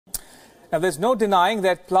Now, there's no denying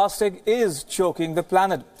that plastic is choking the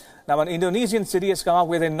planet. Now, an Indonesian city has come up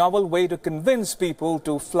with a novel way to convince people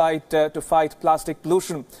to fight plastic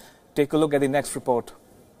pollution. Take a look at the next report.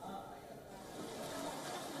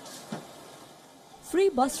 Free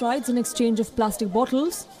bus rides in exchange of plastic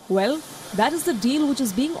bottles? Well, that is the deal which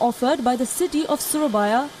is being offered by the city of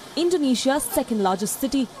Surabaya, Indonesia's second largest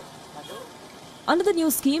city. Under the new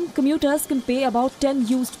scheme, commuters can pay about 10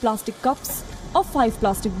 used plastic cups or 5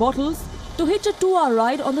 plastic bottles to hitch a 2-hour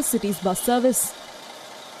ride on the city's bus service.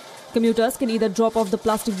 Commuters can either drop off the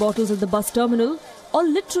plastic bottles at the bus terminal or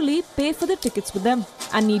literally pay for the tickets with them.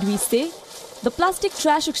 And need we say, the plastic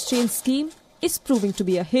trash exchange scheme is proving to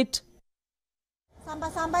be a hit.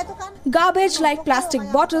 Garbage like plastic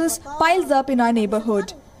bottles piles up in our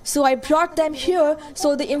neighborhood. So I brought them here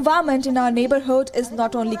so the environment in our neighborhood is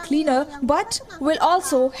not only cleaner but will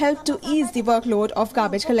also help to ease the workload of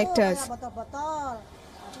garbage collectors.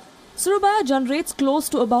 Surabaya generates close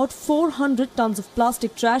to about 400 tons of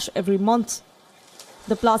plastic trash every month.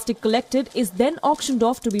 The plastic collected is then auctioned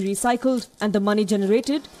off to be recycled, and the money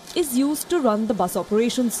generated is used to run the bus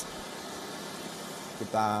operations.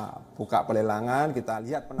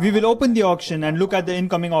 We will open the auction and look at the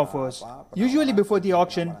incoming offers. Usually before the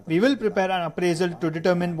auction, we will prepare an appraisal to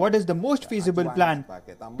determine what is the most feasible plan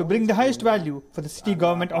to bring the highest value for the city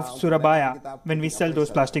government of Surabaya when we sell those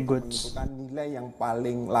plastic goods.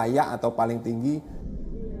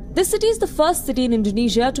 This city is the first city in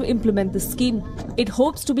Indonesia to implement this scheme. It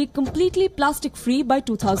hopes to be completely plastic-free by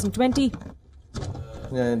 2020.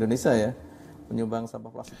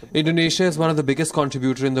 Indonesia is one of the biggest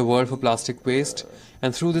contributors in the world for plastic waste,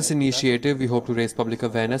 and through this initiative we hope to raise public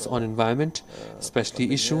awareness on environment,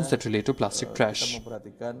 especially issues that relate to plastic trash.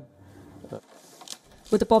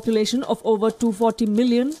 With a population of over 240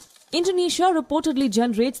 million, Indonesia reportedly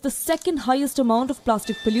generates the second highest amount of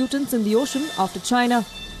plastic pollutants in the ocean after China.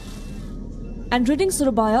 And ridding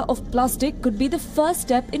Surabaya of plastic could be the first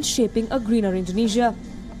step in shaping a greener Indonesia.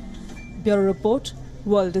 Bureau Report,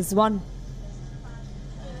 World is One.